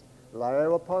addition, just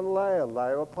layer upon layer,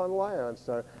 layer upon layer. And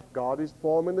so God is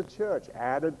forming the church,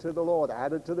 added to the Lord,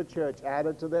 added to the church,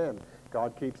 added to them.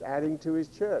 God keeps adding to his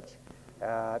church.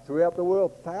 Throughout the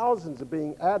world, thousands are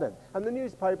being added. And the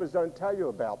newspapers don't tell you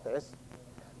about this.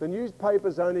 The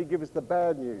newspapers only give us the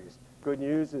bad news. Good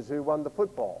news is who won the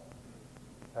football.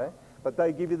 Okay? But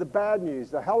they give you the bad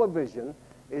news. The television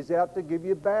is out to give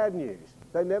you bad news.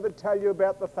 They never tell you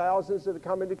about the thousands that are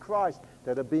coming to Christ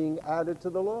that are being added to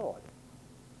the Lord.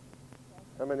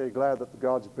 How many are glad that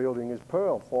God's building his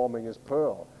pearl, forming his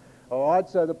pearl? All right,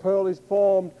 so the pearl is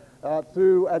formed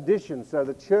through addition, so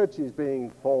the church is being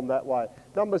formed that way.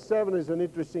 Number 7 is an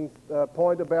interesting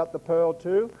point about the pearl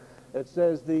too. It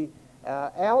says the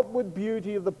outward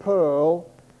beauty of the pearl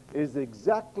is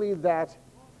exactly that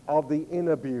of the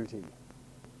inner beauty.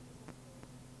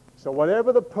 So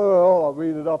whatever the pearl, I'll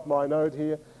read it off my note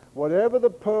here, whatever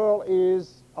the pearl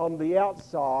is on the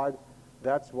outside,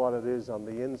 that's what it is on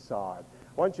the inside.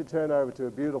 Why don't you turn over to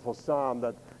a beautiful psalm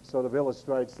that sort of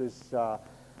illustrates this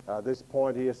this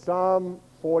point here. Psalm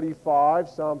 45.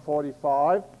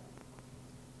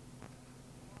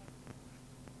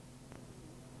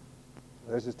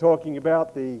 This is talking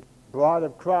about the bride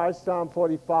of Christ, Psalm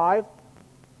 45.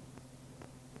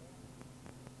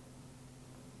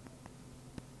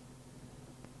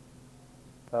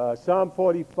 Psalm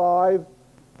 45,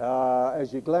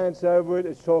 as you glance over it,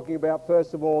 it's talking about,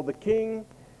 first of all, the king,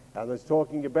 and it's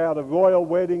talking about a royal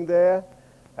wedding there,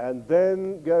 and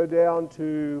then go down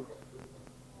to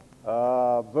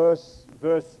verse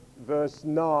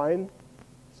 9,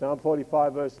 Psalm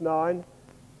 45, verse 9.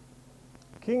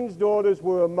 King's daughters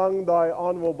were among thy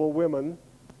honorable women.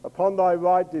 Upon thy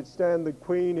right did stand the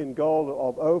queen in gold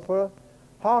of Ophir.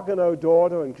 Hearken, O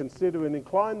daughter, and consider, and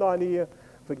incline thine ear.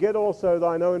 Forget also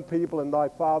thine own people and thy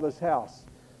father's house.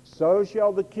 So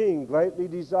shall the king greatly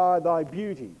desire thy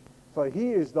beauty, for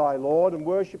he is thy Lord, and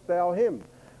worship thou him.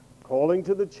 Calling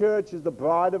to the church as the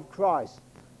bride of Christ.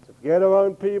 So forget our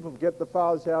own people, forget the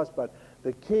father's house, but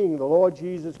the king, the Lord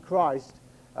Jesus Christ,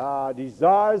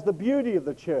 desires the beauty of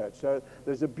the church. So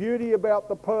there's a beauty about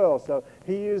the pearl. So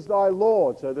he is thy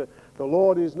Lord. So the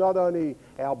Lord is not only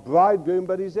our bridegroom,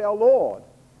 but he's our Lord.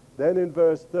 Then in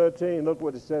verse 13, look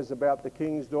what it says about the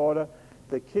king's daughter.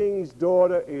 The king's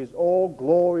daughter is all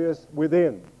glorious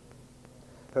within.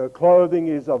 Her clothing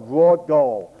is of wrought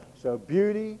gold. So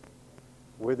beauty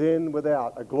within,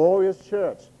 without. A glorious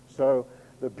church. So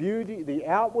the beauty, the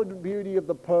outward beauty of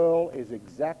the pearl is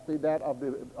exactly that of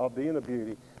the inner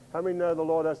beauty. How many know the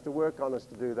Lord has to work on us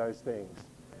to do those things?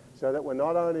 So that we're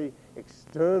not only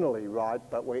externally right,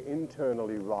 but we're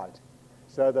internally right.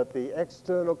 So that the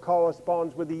external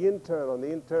corresponds with the internal, and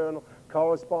the internal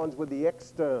corresponds with the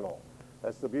external.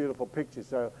 That's the beautiful picture.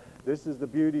 So this is the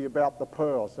beauty about the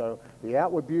pearl. So the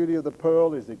outward beauty of the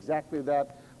pearl is exactly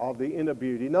that of the inner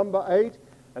beauty. Number 8,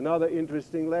 another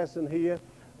interesting lesson here.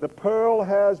 The pearl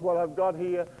has what I've got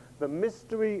here, the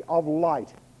mystery of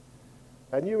light.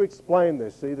 And you explain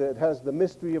this. See that it has the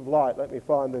mystery of light. Let me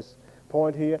find this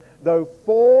point here. Though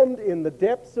formed in the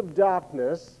depths of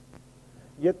darkness,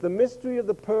 yet the mystery of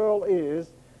the pearl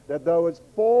is that though it's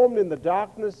formed in the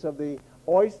darkness of the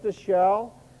oyster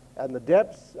shell and the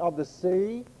depths of the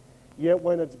sea, yet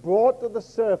when it's brought to the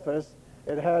surface,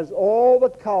 it has all the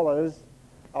colors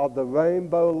of the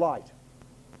rainbow light.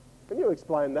 Can you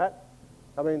explain that?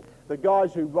 I mean, the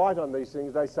guys who write on these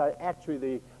things, they say actually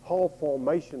the whole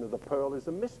formation of the pearl is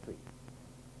a mystery.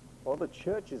 Well, the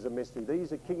church is a mystery.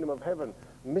 These are kingdom of heaven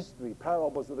mystery,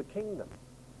 parables of the kingdom.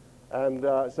 And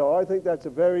so I think that's a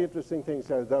very interesting thing.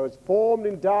 So though it's formed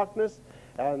in darkness,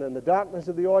 and in the darkness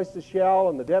of the oyster shell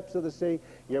and the depths of the sea,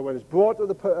 yet when it's brought to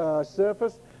the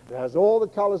surface, it has all the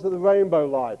colors of the rainbow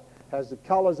light. It has the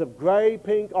colors of gray,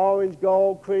 pink, orange,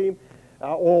 gold, cream,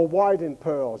 or white in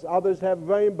pearls. Others have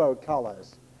rainbow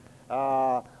colors.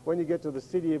 When you get to the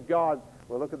city of God,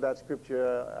 we'll look at that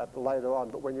scripture later on,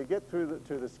 but when you get to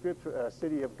the scripture,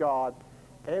 city of God,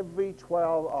 every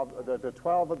 12 of the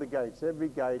 12 of the gates, every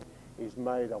gate is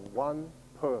made of one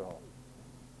pearl.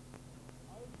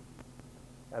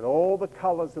 And all the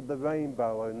colors of the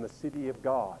rainbow are in the city of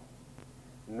God.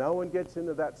 No one gets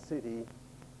into that city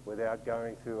without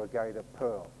going through a gate of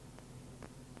pearl.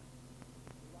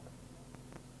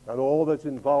 And all that's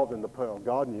involved in the pearl,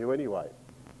 God knew anyway.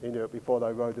 He knew it before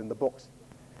they wrote in the books.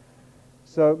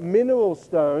 So mineral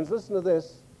stones, listen to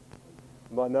this,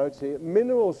 my notes here.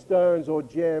 Mineral stones or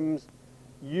gems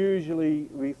usually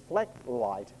reflect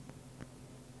light.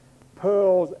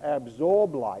 Pearls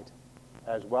absorb light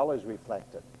as well as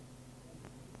reflect it.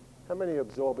 How many are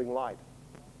absorbing light?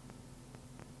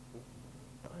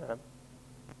 I am.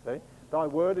 See? Thy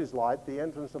word is light. The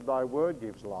entrance of thy word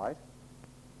gives light.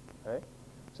 Okay?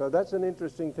 So that's an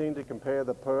interesting thing to compare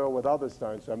the pearl with other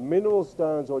stones. So mineral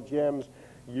stones or gems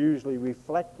usually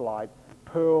reflect light.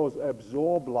 Pearls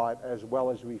absorb light as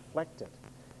well as reflect it.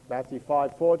 Matthew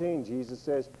 5:14, Jesus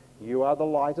says, you are the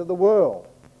light of the world.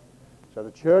 So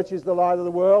the church is the light of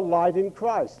the world, light in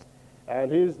Christ.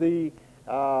 And here's the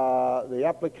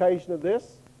application of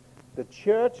this. The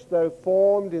church, though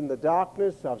formed in the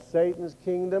darkness of Satan's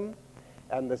kingdom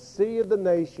and the sea of the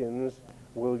nations,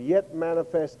 will yet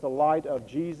manifest the light of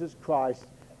Jesus Christ,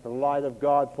 the light of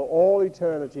God for all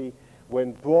eternity,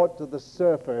 when brought to the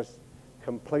surface,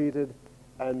 completed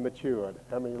and matured.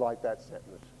 How many like that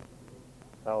sentence?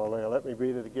 Hallelujah. Let me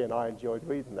read it again. I enjoyed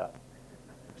reading that.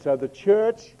 So the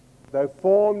church, though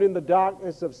formed in the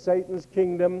darkness of Satan's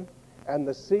kingdom and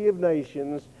the sea of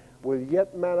nations, will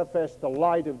yet manifest the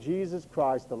light of Jesus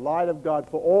Christ, the light of God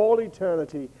for all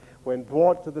eternity, when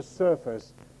brought to the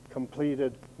surface,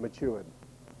 completed, matured.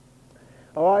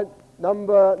 All right,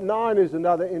 number 9 is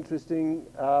another interesting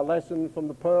lesson from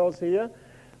the pearls here.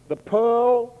 The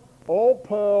pearl, all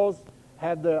pearls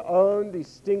have their own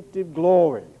distinctive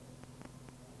glory.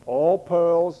 All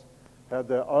pearls have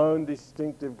their own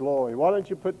distinctive glory. Why don't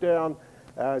you put down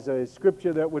as a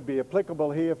scripture that would be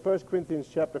applicable here, 1 Corinthians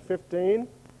chapter 15,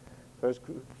 1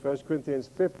 Corinthians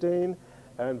 15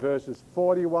 and verses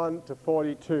 41 to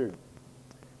 42.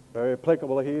 Very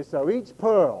applicable here. So each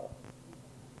pearl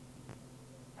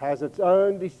has its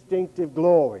own distinctive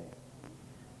glory.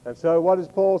 And so what does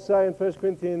Paul say in 1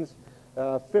 Corinthians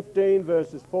 15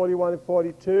 verses 41 and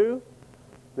 42?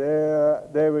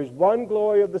 There is one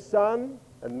glory of the sun,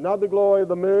 another glory of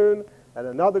the moon, and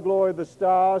another glory of the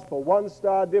stars, for one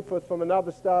star differeth from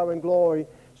another star in glory,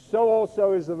 so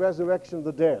also is the resurrection of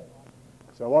the dead.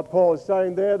 So what Paul is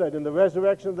saying there, that in the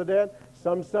resurrection of the dead,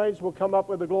 some saints will come up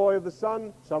with the glory of the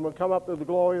sun, some will come up with the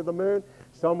glory of the moon,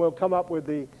 some will come up with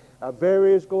the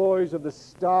various glories of the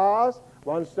stars.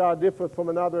 One star differeth from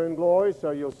another in glory,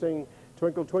 so you'll sing,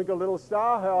 twinkle, twinkle, little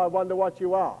star, how I wonder what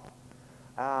you are.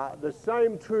 The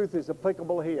same truth is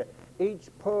applicable here. Each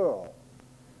pearl.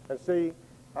 And see,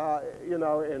 in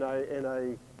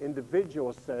a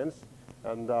individual sense,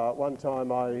 and one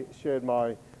time I shared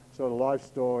my sort of life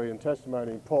story and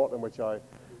testimony in Portland, which I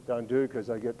don't do because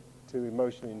I get too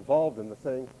emotionally involved in the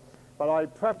thing. But I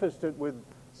prefaced it with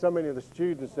so many of the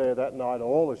students there that night, or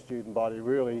all the student body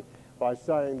really, by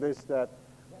saying this, that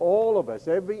all of us,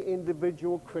 every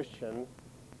individual Christian,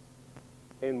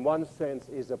 in one sense,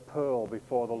 is a pearl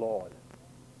before the Lord.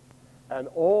 And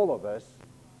all of us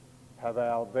have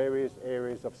our various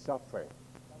areas of suffering.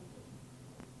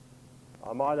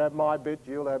 I might have my bit,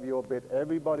 you'll have your bit.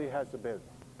 Everybody has a bit,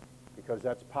 because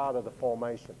that's part of the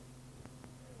formation.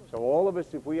 So all of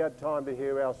us, if we had time to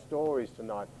hear our stories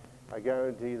tonight, I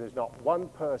guarantee there's not one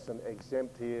person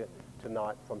exempt here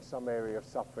tonight from some area of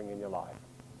suffering in your life.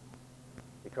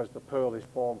 Because the pearl is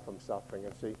formed from suffering.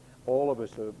 And see, all of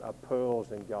us are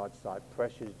pearls in God's sight,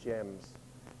 precious gems,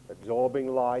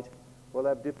 absorbing light. We'll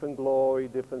have different glory,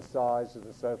 different sizes,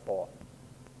 and so forth.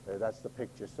 That's the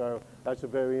picture. So that's a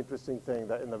very interesting thing,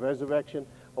 that in the resurrection,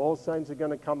 all saints are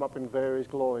going to come up in various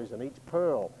glories, and each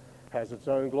pearl has its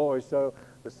own glory. So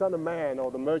the Son of Man, or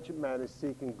the merchantman, is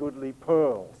seeking goodly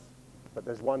pearls. But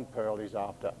there's one pearl he's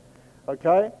after.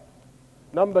 Okay?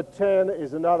 Number 10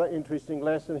 is another interesting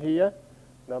lesson here.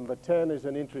 Number 10 is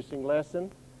an interesting lesson.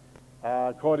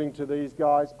 According to these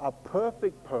guys, a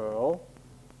perfect pearl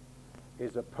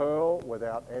is a pearl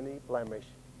without any blemish.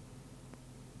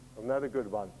 Isn't that a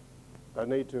good one? I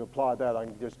need to apply that. I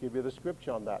can just give you the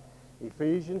scripture on that.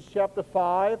 Ephesians chapter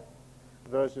 5,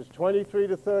 verses 23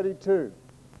 to 32.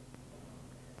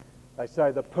 They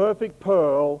say the perfect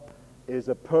pearl is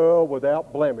a pearl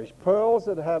without blemish. Pearls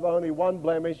that have only one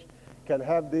blemish can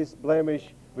have this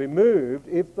blemish removed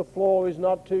if the floor is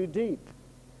not too deep.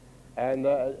 And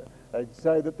they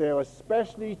say that there are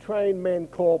specially trained men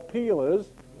called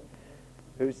peelers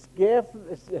who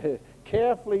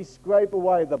carefully scrape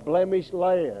away the blemish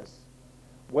layers.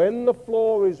 When the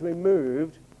floor is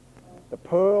removed, the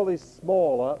pearl is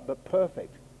smaller but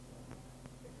perfect.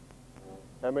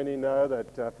 How many know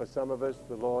that for some of us,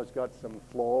 the Lord's got some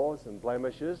flaws and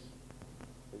blemishes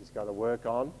that He's got to work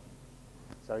on?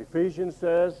 So Ephesians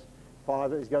says,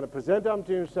 Father is going to present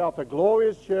unto Himself a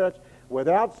glorious church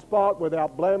without spot,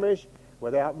 without blemish,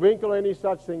 without wrinkle, any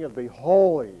such thing, as be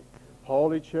holy,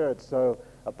 holy church. So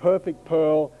a perfect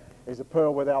pearl is a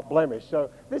pearl without blemish. So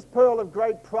this pearl of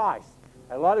great price,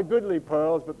 a lot of goodly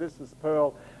pearls, but this is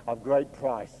pearl of great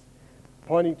price,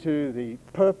 pointing to the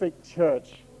perfect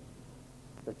church,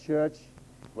 the church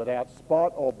without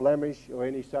spot or blemish or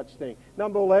any such thing.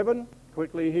 Number 11,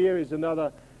 quickly here, is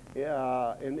another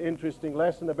an interesting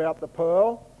lesson about the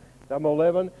pearl. Number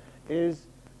 11 is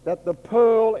that the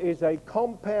pearl is a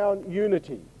compound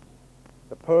unity.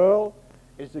 The pearl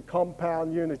is a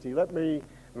compound unity. Let me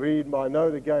read my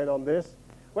note again on this.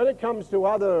 When it comes to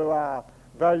other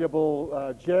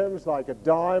valuable gems like a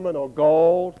diamond or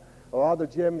gold or other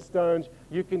gemstones,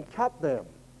 you can cut them.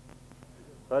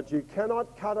 But you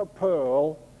cannot cut a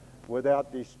pearl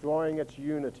without destroying its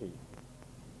unity.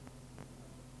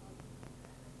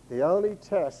 The only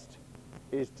test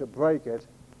is to break it,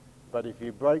 but if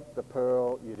you break the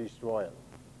pearl, you destroy it.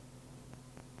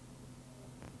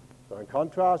 So in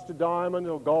contrast to diamond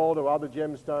or gold or other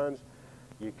gemstones,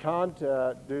 you can't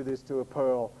do this to a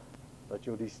pearl, but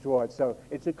you'll destroy it. So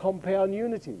it's a compound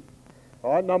unity.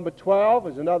 All right, number 12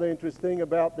 is another interesting thing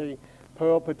about the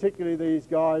pearl, particularly these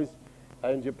guys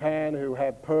in Japan who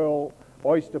have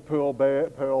oyster pearl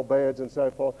beds and so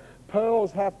forth.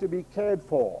 Pearls have to be cared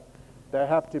for. They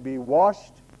have to be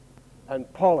washed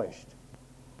and polished.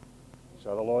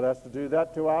 So the Lord has to do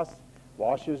that to us.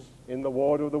 Washes in the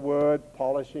water of the Word,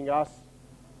 polishing us.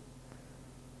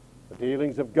 The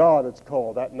dealings of God, it's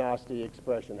called, that nasty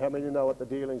expression. How many of you know what the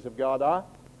dealings of God are?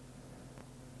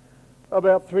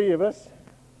 About 3 of us.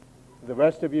 The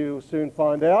rest of you will soon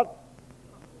find out.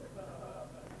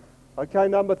 Okay,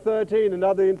 number 13,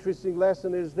 another interesting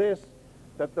lesson is this,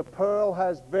 that the pearl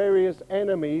has various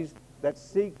enemies that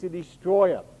seek to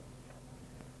destroy it.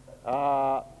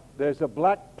 There's a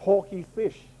black porky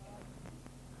fish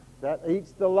that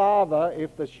eats the larva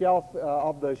if the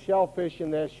of the shellfish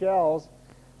in their shells.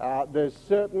 There's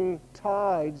certain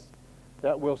tides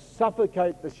that will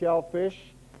suffocate the shellfish.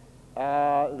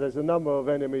 There's a number of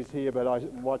enemies here, but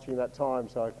I'm watching that time,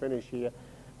 so I finish here.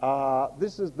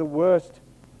 This is the worst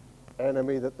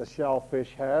enemy that the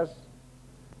shellfish has. I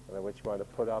don't know which one to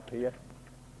put up here.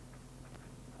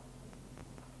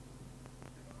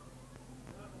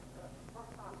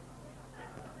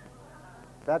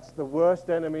 That's the worst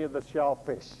enemy of the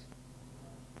shellfish.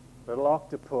 Little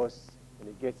octopus and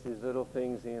he gets his little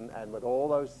things in, and with all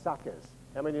those suckers.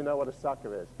 How many of you know what a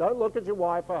sucker is? Don't look at your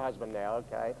wife or husband now,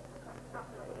 okay?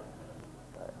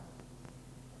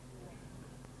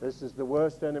 This is the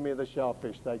worst enemy of the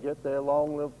shellfish. They get their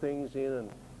long little things in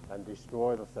and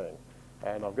destroy the thing.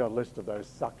 And I've got a list of those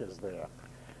suckers there.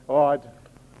 All right,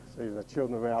 see the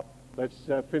children are out. Let's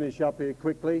finish up here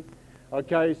quickly.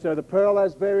 Okay, so the pearl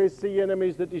has various sea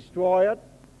enemies that destroy it,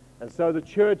 and so the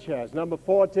church has. Number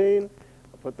 14,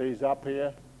 I'll put these up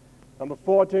here. Number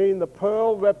 14, the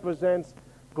pearl represents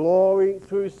glory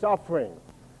through suffering.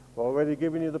 I've already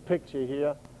given you the picture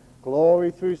here. Glory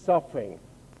through suffering.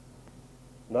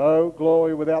 No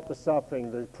glory without the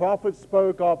suffering. The prophet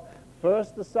spoke of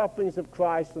first the sufferings of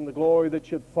Christ and the glory that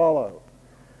should follow.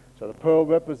 So the pearl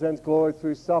represents glory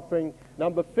through suffering.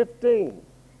 Number 15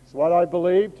 is what I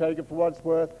believe, take it for what it's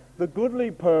worth. The goodly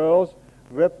pearls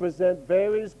represent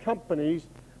various companies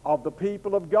of the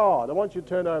people of God. I want you to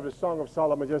turn over to Song of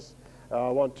Solomon. I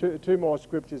want two more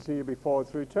scriptures here before we're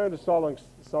through. Turn to Song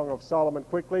of Solomon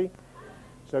quickly.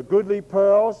 So goodly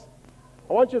pearls.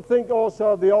 I want you to think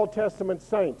also of the Old Testament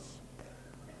saints.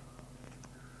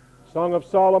 Song of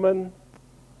Solomon.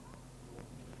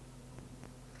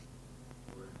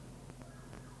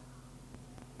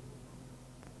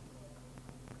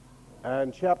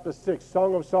 And chapter 6,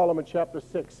 Song of Solomon, chapter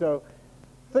 6. So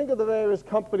think of the various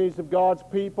companies of God's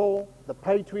people, the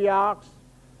patriarchs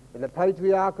in the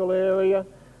patriarchal area,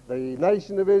 the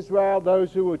nation of Israel,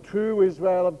 those who were true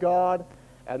Israel of God,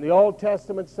 and the Old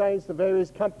Testament saints, the various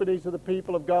companies of the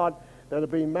people of God that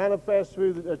have been manifest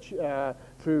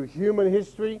through human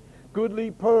history.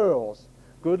 Goodly pearls,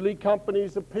 goodly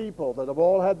companies of people that have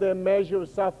all had their measure of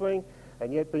suffering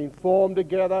and yet been formed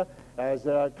together as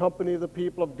a company of the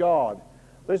people of God.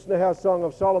 Listen to how Song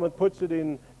of Solomon puts it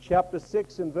in chapter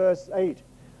 6 and verse 8.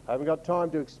 I haven't got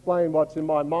time to explain what's in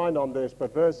my mind on this,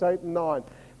 but verse 8 and 9.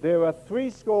 There are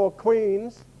 80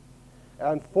 queens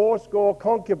and 80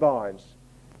 concubines.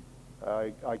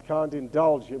 I can't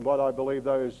indulge in what I believe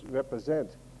those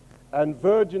represent. And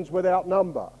virgins without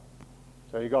number.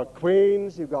 So you've got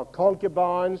queens, you've got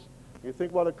concubines. You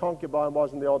think what a concubine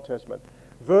was in the Old Testament.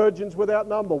 Virgins without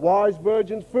number. Wise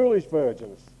virgins, foolish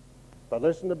virgins. But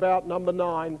listen about number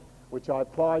 9, which I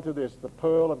apply to this. The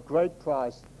pearl of great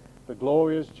price, the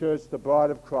glorious church, the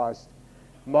bride of Christ.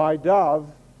 My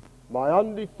dove, my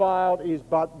undefiled, is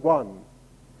but one.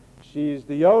 She is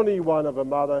the only one of a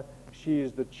mother. She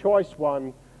is the choice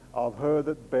one of her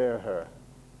that bare her.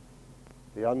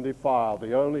 The undefiled,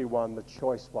 the only one, the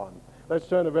choice one. Let's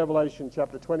turn to Revelation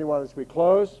chapter 21 as we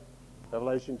close.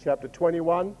 Revelation chapter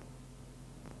 21.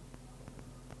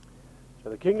 So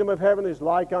the kingdom of heaven is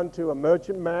like unto a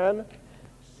merchant man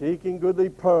seeking goodly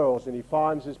pearls, and he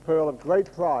finds his pearl of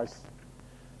great price,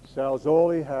 sells all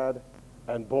he had,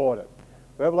 and bought it.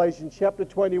 Revelation chapter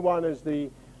 21 is the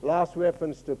last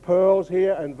reference to pearls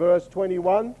here, and verse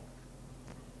 21.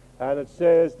 And it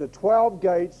says, the 12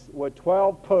 gates were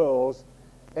 12 pearls.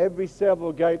 Every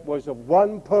several gate was of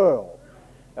one pearl.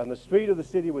 And the street of the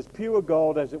city was pure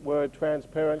gold, as it were,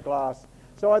 transparent glass.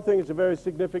 So I think it's a very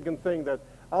significant thing that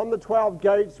on the 12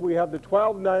 gates we have the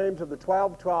 12 names of the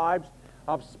 12 tribes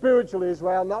of spiritual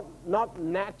Israel, not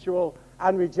natural,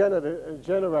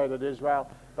 unregenerated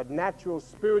Israel, but natural,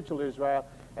 spiritual Israel.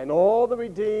 And all the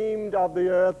redeemed of the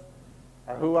earth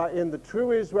who are in the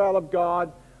true Israel of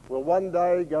God will one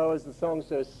day go, as the song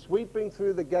says, sweeping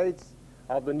through the gates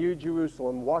of the New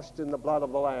Jerusalem, washed in the blood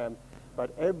of the Lamb.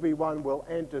 But everyone will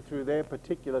enter through their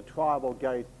particular tribal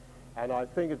gate. And I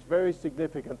think it's very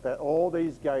significant that all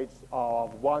these gates are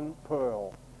of one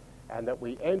pearl, and that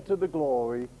we enter the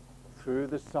glory through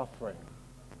the suffering.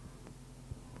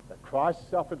 That Christ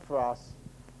suffered for us,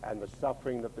 and the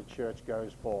suffering that the church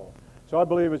goes for. So I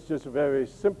believe it's just a very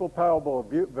simple parable,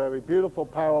 a very beautiful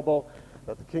parable,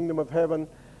 that the kingdom of heaven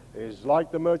is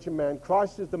like the merchant man.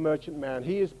 Christ is the merchant man.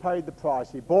 He has paid the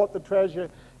price. He bought the treasure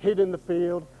hid in the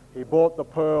field. He bought the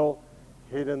pearl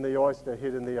hid in the oyster,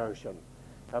 hid in the ocean.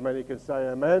 How many can say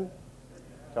amen?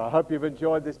 So I hope you've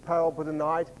enjoyed this parable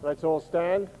tonight. Let's all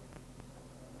stand.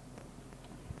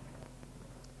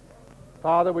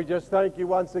 Father, we just thank you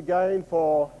once again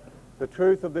for the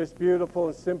truth of this beautiful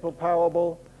and simple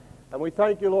parable. And we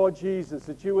thank you, Lord Jesus,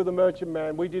 that you were the merchant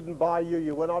man. We didn't buy you.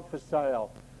 You were not for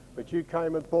sale. But you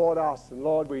came and bought us. And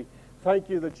Lord, we thank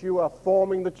you that you are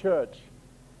forming the church,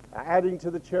 adding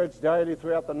to the church daily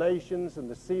throughout the nations and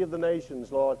the sea of the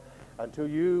nations, Lord, until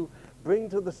you bring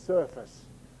to the surface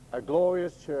a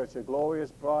glorious church, a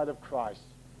glorious bride of Christ,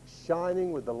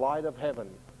 shining with the light of heaven.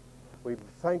 We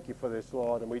thank you for this,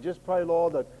 Lord. And we just pray,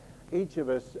 Lord, that each of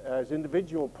us as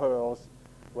individual pearls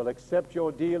will accept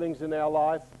your dealings in our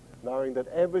life, knowing that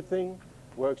everything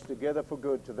works together for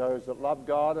good to those that love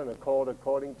God and are called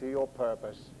according to your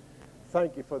purpose.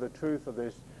 Thank you for the truth of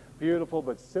this beautiful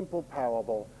but simple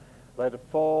parable. Let it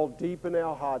fall deep in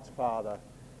our hearts, Father.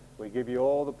 We give you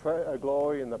all the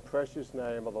glory in the precious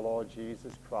name of the Lord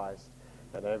Jesus Christ.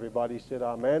 And everybody said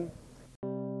amen.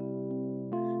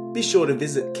 Be sure to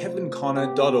visit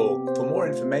kevinconnor.org for more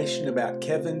information about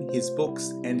Kevin, his books,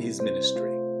 and his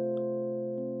ministry.